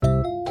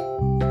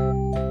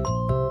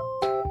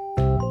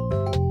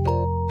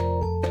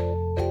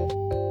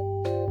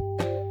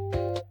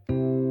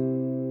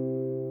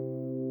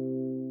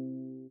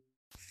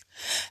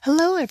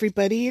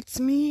everybody, it's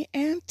me,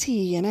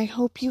 Auntie, and I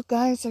hope you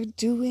guys are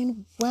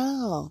doing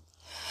well.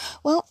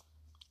 Well,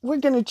 we're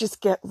going to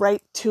just get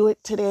right to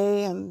it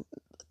today and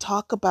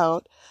talk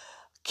about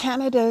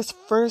Canada's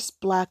first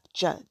Black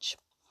judge.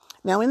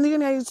 Now, in the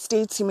United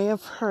States, you may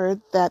have heard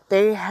that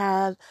they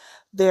had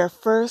their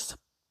first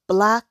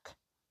Black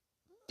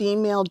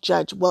female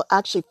judge. Well,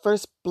 actually,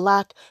 first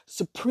Black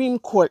Supreme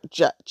Court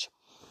judge,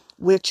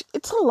 which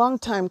it's a long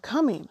time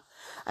coming.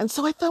 And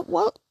so I thought,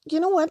 well, you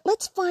know what?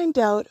 Let's find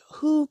out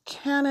who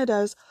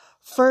Canada's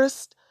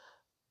first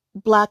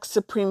Black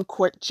Supreme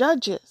Court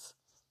judge is.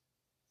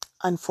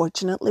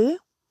 Unfortunately,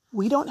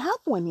 we don't have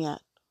one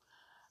yet.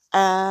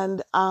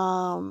 And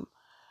I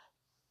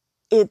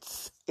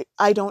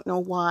don't know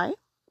why,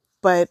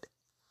 but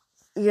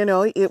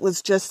it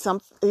was just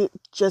it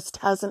just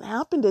hasn't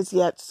happened as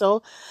yet.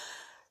 So,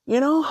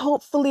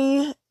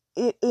 hopefully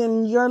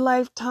in your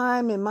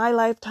lifetime, in my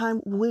lifetime,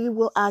 we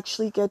will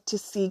actually get to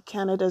see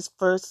Canada's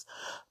first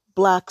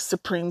Black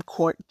Supreme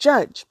Court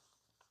judge.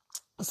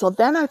 So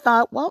then I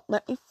thought, well,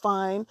 let me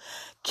find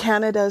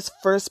Canada's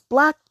first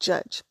Black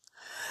judge.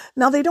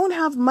 Now, they don't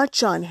have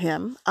much on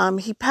him.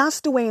 He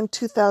passed away in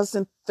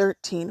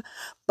 2013,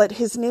 but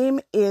his name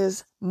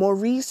is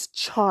Maurice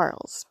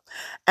Charles,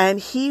 and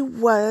he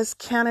was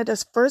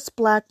Canada's first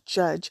Black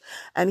judge,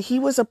 and he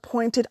was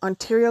appointed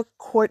Ontario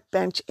Court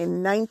Bench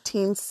in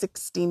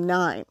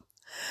 1969.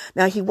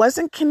 Now, he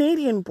wasn't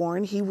Canadian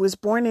born. He was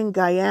born in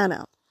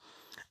Guyana,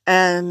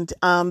 and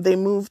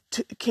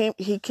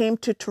he came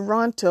to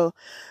Toronto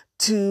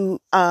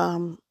to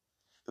I'm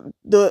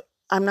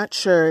not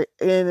sure,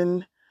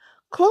 in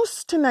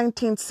close to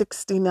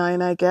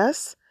 1969, I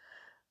guess,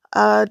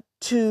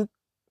 to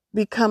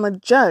become a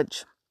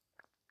judge.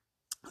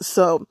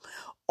 So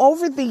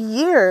over the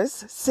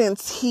years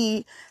since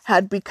he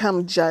had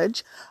become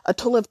judge, a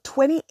total of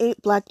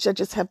 28 Black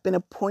judges have been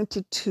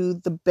appointed to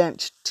the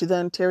bench, to the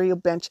Ontario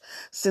bench,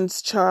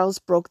 since Charles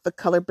broke the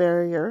color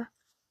barrier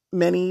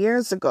many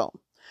years ago.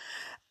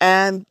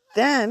 And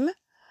then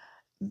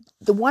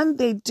the one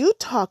they do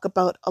talk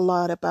about a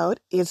lot about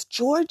is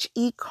George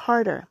E.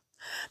 Carter.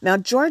 Now,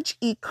 George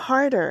E.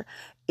 Carter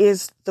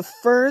is the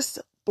first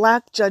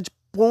Black judge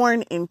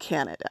born in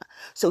Canada.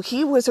 So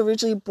he was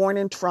originally born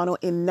in Toronto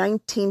in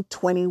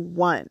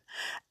 1921.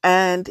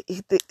 And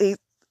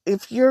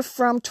if you're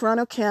from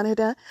Toronto,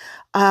 Canada,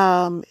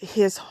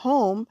 he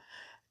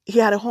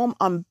had a home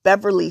on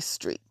Beverly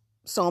Street.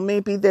 So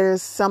maybe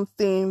there's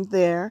something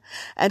there.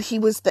 And he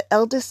was the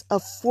eldest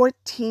of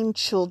 14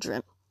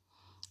 children.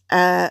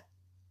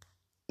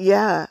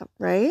 Yeah,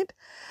 right?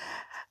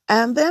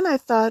 And then I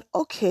thought,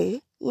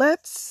 okay,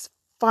 let's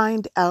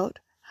find out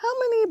how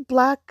many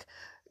Black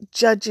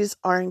judges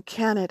are in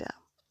Canada.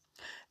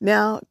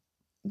 Now,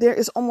 there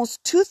is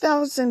almost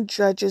 2,000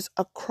 judges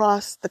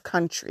across the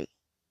country,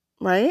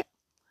 right?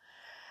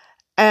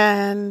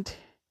 And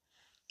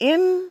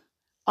in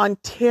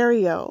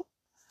Ontario,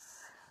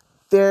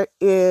 there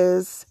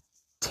is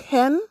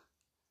 10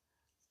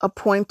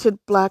 appointed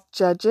Black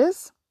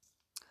judges.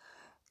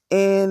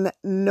 In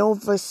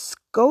Nova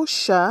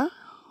Scotia,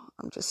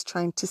 I'm just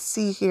trying to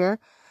see here.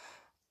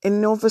 In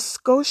Nova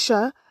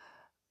Scotia,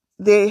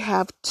 they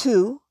have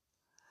 2.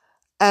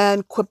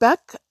 And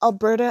Quebec,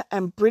 Alberta,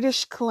 and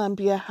British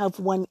Columbia have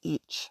 1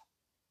 each.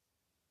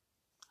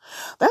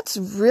 That's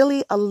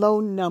really a low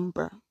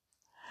number.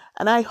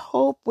 And I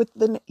hope with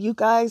you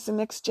guys, the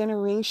next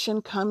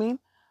generation coming,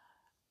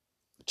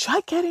 try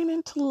getting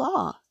into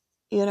law,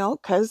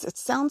 because it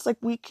sounds like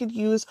we could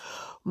use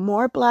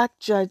more Black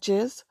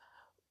judges,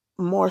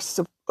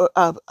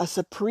 a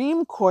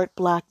Supreme Court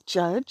Black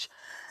judge,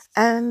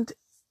 and,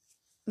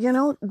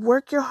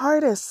 work your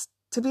hardest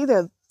to be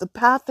there. The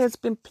path has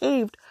been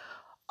paved.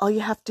 All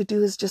you have to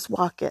do is just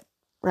walk it,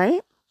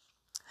 right?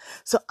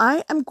 So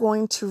I am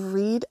going to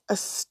read a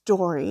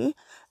story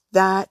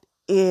that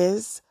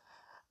is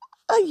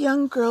a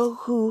young girl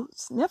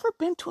who's never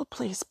been to a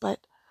place,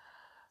 but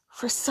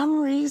for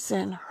some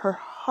reason her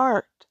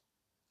heart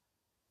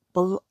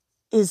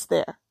is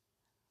there,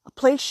 a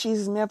place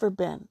she's never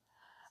been.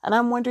 And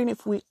I'm wondering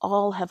if we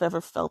all have ever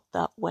felt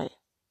that way.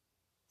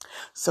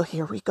 So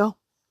here we go.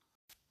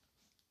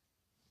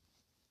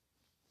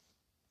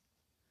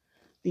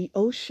 The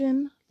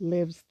ocean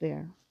lives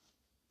there.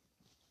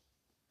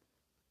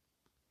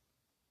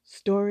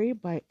 Story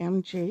by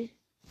M.J.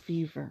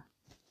 Fever.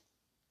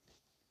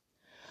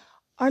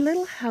 Our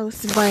little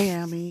house in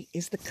Miami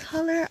is the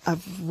color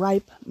of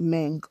ripe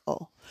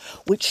mango,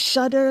 which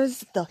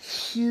shudders the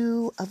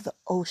hue of the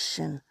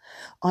ocean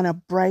on a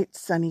bright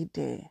sunny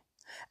day.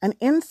 And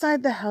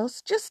inside the house,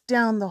 just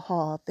down the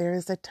hall, there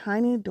is a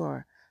tiny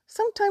door.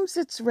 Sometimes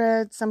it's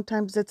red,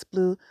 sometimes it's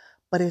blue,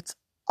 but it's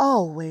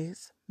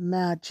always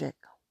magic.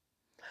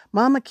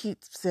 Mama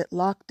keeps it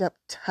locked up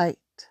tight.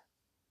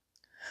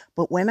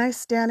 But when I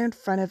stand in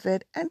front of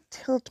it and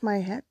tilt my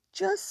head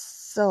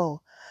just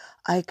so,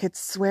 I could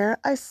swear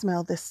I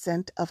smell the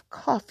scent of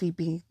coffee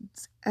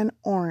beans and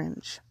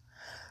orange.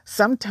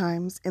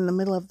 Sometimes, in the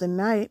middle of the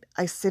night,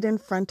 I sit in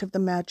front of the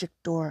magic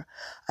door.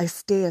 I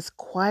stay as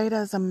quiet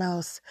as a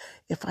mouse.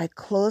 If I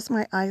close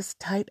my eyes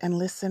tight and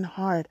listen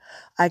hard,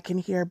 I can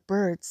hear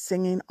birds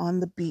singing on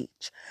the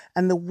beach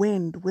and the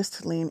wind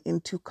whistling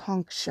into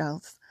conch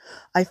shells.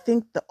 I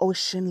think the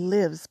ocean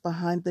lives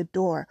behind the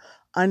door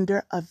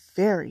under a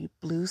very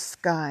blue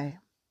sky.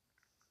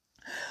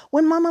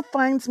 When Mama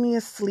finds me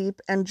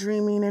asleep and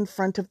dreaming in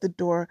front of the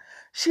door,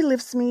 she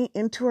lifts me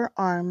into her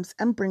arms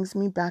and brings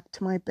me back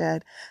to my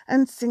bed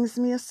and sings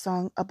me a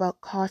song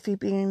about coffee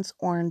beans,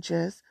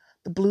 oranges,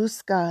 the blue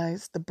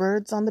skies, the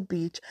birds on the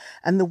beach,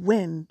 and the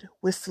wind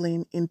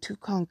whistling into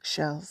conch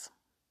shells.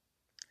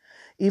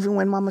 Even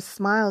when Mama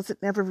smiles,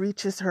 it never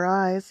reaches her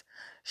eyes.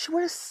 She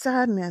wears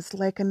sadness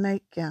like a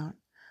nightgown.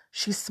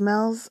 She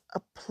smells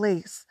a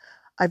place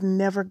I've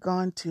never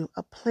gone to,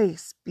 a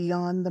place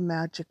beyond the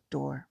magic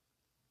door.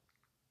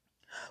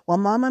 While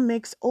Mama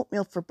makes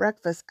oatmeal for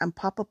breakfast and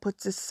Papa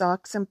puts his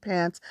socks and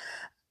pants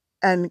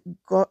and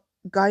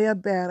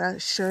Gayabera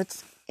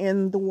shirts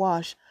in the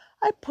wash,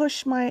 I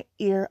push my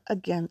ear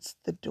against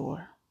the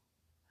door.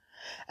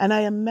 And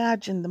I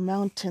imagine the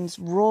mountains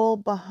roll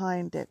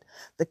behind it,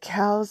 the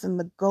cows and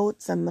the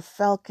goats and the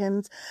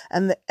falcons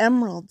and the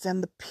emeralds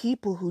and the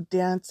people who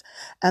dance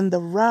and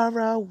the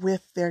rara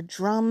with their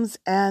drums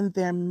and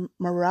their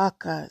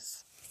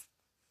maracas.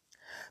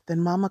 Then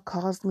Mama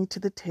calls me to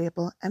the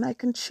table and I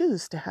can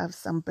choose to have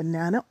some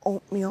banana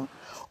oatmeal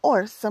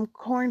or some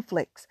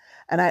cornflakes.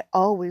 And I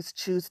always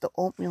choose the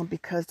oatmeal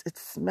because it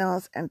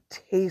smells and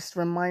taste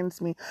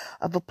reminds me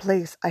of a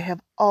place I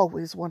have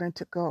always wanted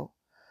to go.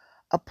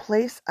 A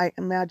place I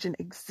imagine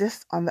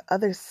exists on the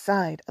other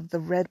side of the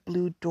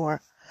red-blue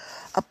door.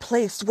 A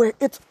place where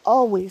it's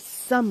always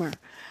summer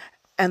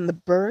and the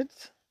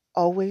birds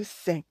always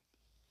sing.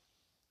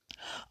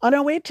 On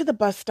our way to the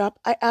bus stop,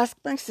 I asked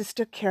my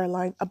sister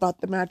Caroline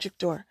about the magic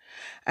door,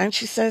 and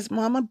she says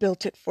Mama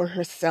built it for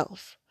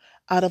herself,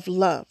 out of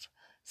love,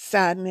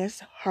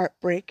 sadness,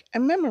 heartbreak,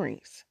 and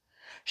memories.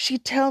 She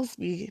tells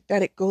me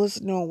that it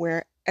goes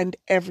nowhere and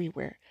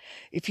everywhere.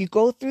 If you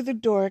go through the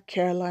door,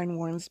 Caroline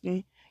warns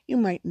me, you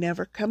might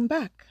never come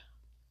back.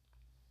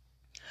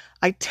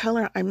 I tell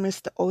her I miss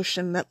the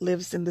ocean that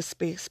lives in the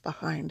space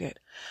behind it.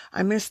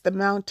 I miss the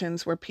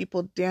mountains where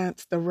people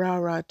dance the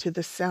rara to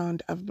the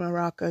sound of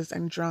maracas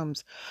and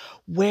drums,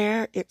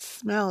 where it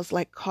smells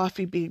like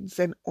coffee beans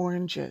and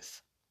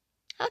oranges.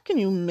 How can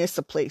you miss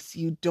a place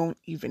you don't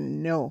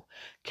even know?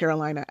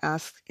 Carolina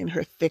asked in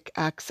her thick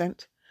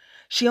accent.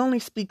 She only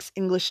speaks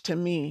English to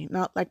me,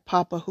 not like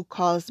Papa who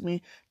calls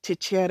me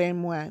Tichere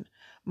Mwen,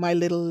 my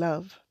little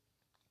love,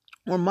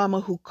 or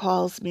Mama who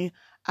calls me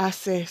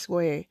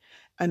Aseswe,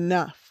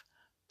 enough.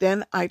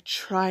 Then I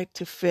try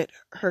to fit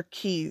her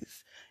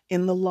keys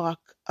in the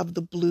lock of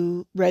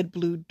the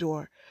red-blue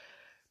door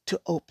to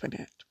open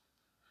it.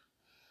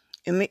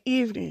 In the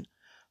evening,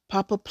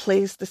 Papa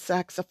plays the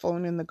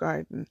saxophone in the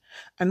garden,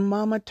 and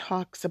Mama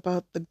talks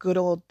about the good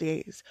old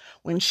days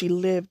when she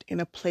lived in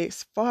a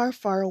place far,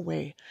 far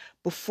away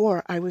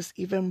before I was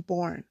even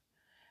born.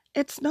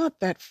 It's not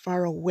that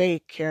far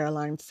away,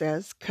 Caroline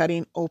says,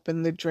 cutting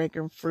open the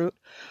dragon fruit.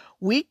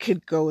 We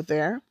could go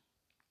there.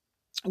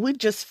 We'd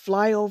just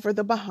fly over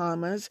the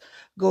Bahamas,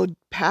 go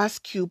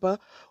past Cuba,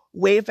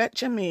 wave at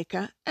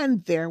Jamaica,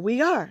 and there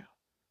we are.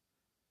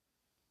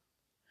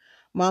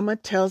 Mama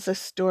tells us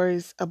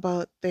stories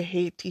about the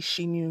Haiti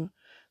she knew.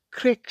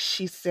 Crick,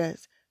 she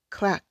says.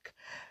 Clack,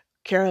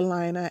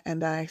 Carolina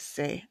and I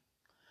say.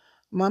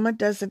 Mama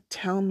doesn't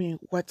tell me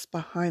what's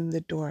behind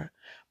the door,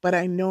 but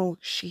I know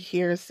she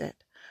hears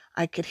it.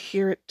 I could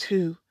hear it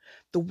too.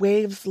 The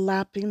waves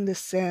lapping the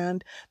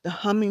sand, the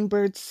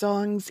hummingbird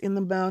songs in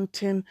the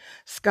mountain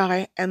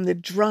sky, and the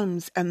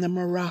drums and the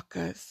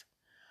maracas.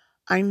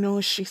 I know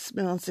she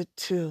smells it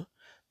too.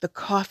 The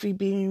coffee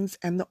beans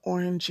and the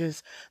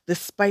oranges, the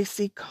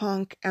spicy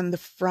conch and the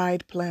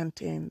fried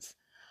plantains.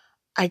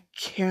 I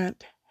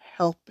can't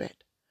help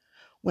it.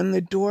 When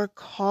the door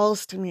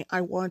calls to me,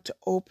 I want to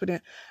open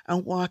it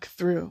and walk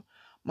through.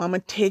 Mama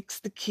takes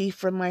the key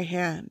from my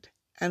hand,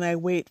 and I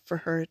wait for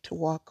her to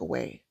walk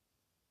away.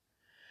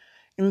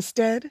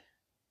 Instead,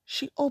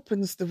 she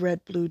opens the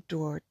red-blue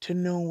door to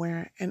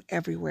nowhere and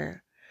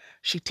everywhere.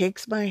 She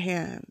takes my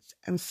hands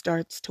and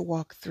starts to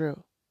walk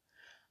through.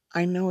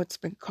 I know it's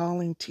been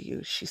calling to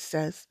you, she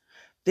says.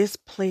 This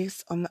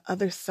place on the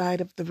other side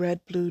of the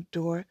red-blue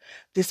door,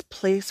 this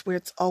place where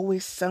it's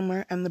always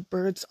summer and the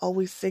birds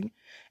always sing,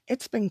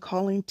 it's been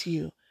calling to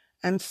you.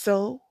 And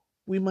so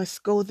we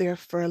must go there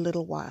for a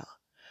little while.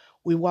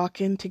 We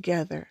walk in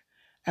together.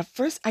 At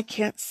first I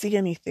can't see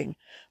anything,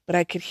 but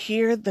I could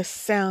hear the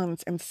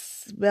sounds and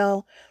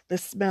smell the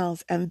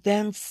smells. And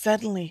then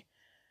suddenly,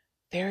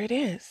 there it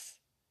is.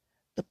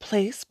 The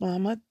place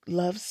Mama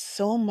loves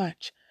so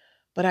much,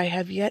 but I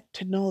have yet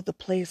to know the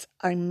place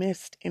I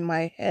missed in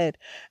my head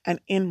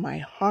and in my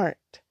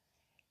heart.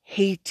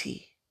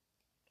 Haiti.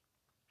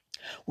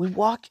 We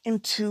walk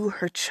into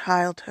her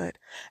childhood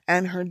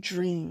and her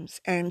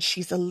dreams, and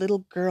she's a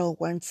little girl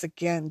once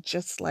again,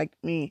 just like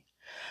me.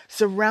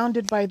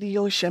 Surrounded by the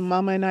ocean,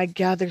 Mama and I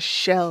gather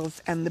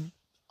shells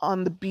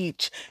on the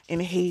beach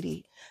in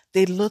Haiti.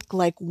 They look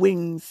like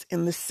wings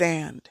in the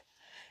sand.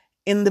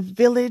 In the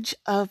village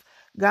of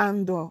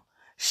Gando,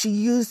 she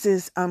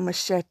uses a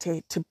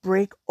machete to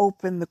break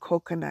open the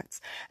coconuts,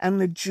 and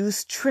the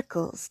juice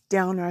trickles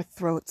down our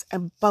throats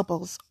and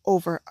bubbles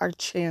over our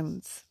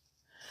chins.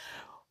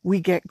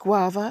 We get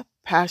guava,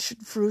 passion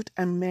fruit,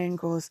 and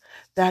mangoes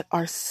that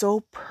are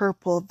so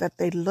purple that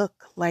they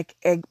look like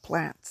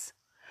eggplants.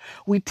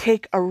 We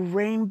take a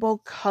rainbow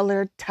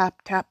colored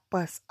tap tap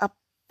bus up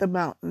the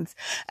mountains,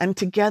 and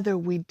together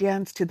we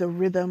dance to the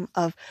rhythm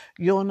of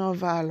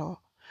Yonovalo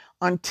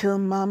until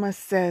Mama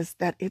says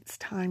that it's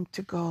time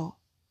to go.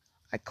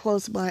 I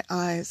close my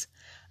eyes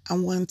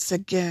and once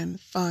again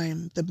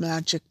find the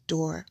magic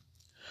door.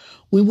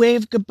 We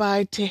wave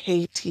goodbye to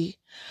Haiti.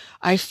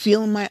 I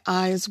feel my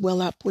eyes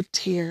well up with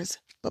tears,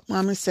 but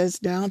Mama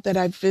says now that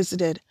I've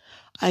visited,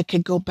 I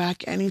can go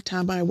back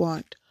anytime I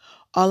want.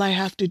 All I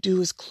have to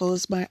do is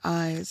close my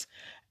eyes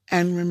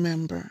and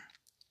remember.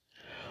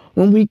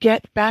 When we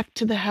get back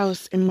to the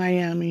house in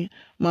Miami,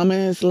 Mama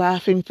is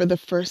laughing for the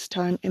first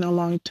time in a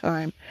long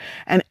time.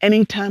 And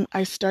anytime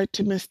I start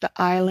to miss the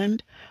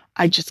island,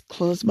 I just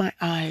close my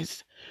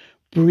eyes,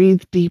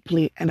 breathe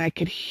deeply, and I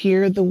could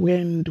hear the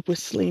wind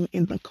whistling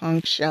in the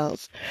conch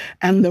shells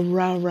and the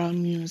rah-rah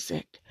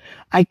music.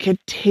 I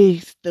could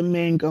taste the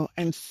mango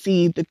and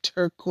see the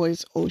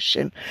turquoise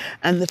ocean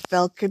and the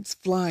falcons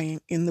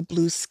flying in the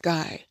blue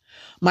sky.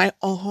 My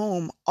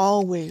home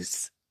away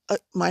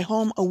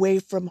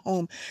from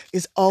home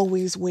is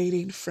always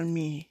waiting for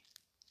me.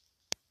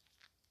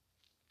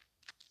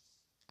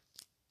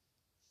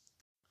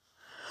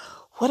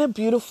 What a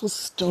beautiful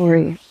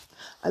story.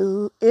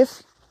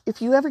 If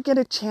you ever get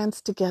a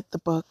chance to get the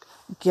book,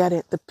 get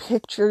it. The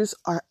pictures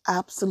are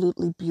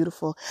absolutely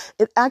beautiful.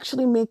 It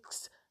actually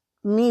makes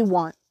me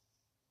want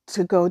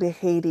to go to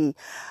Haiti.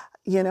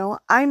 You know,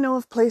 I know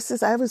of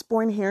places. I was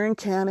born here in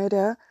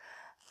Canada,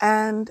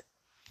 and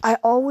I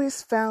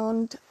always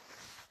found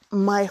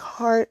my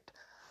heart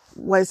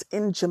was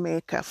in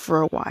Jamaica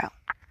for a while.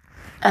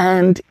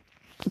 And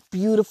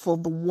beautiful.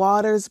 The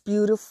water's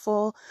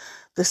beautiful.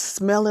 The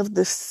smell of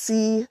the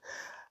sea,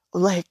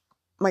 like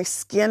my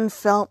skin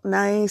felt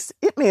nice.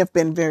 It may have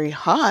been very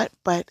hot,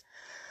 but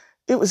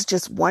it was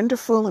just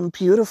wonderful and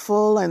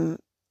beautiful, and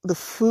the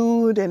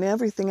food and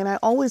everything. And I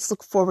always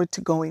look forward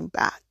to going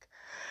back,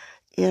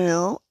 you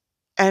know,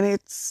 and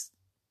it's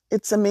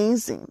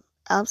amazing.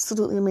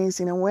 Absolutely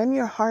amazing. And when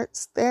your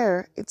heart's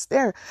there, it's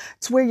there.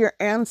 It's where your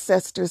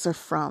ancestors are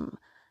from.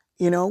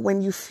 You know,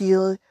 when you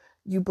feel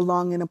you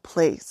belong in a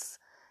place.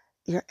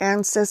 Your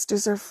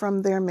ancestors are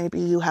from there. Maybe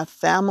you have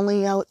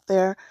family out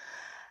there.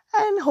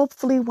 And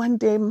hopefully one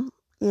day,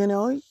 you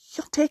know,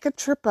 you'll take a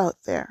trip out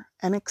there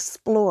and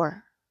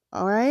explore.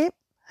 All right?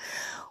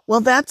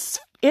 Well, that's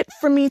it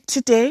for me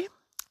today.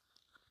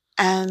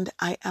 And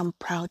I am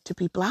proud to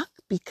be Black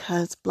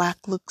because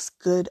Black looks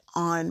good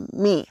on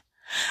me.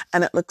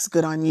 And it looks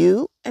good on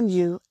you and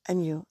you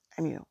and you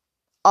and you.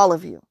 All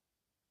of you.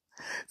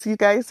 So you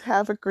guys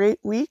have a great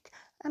week,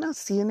 and I'll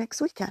see you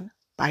next weekend.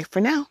 Bye for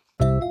now.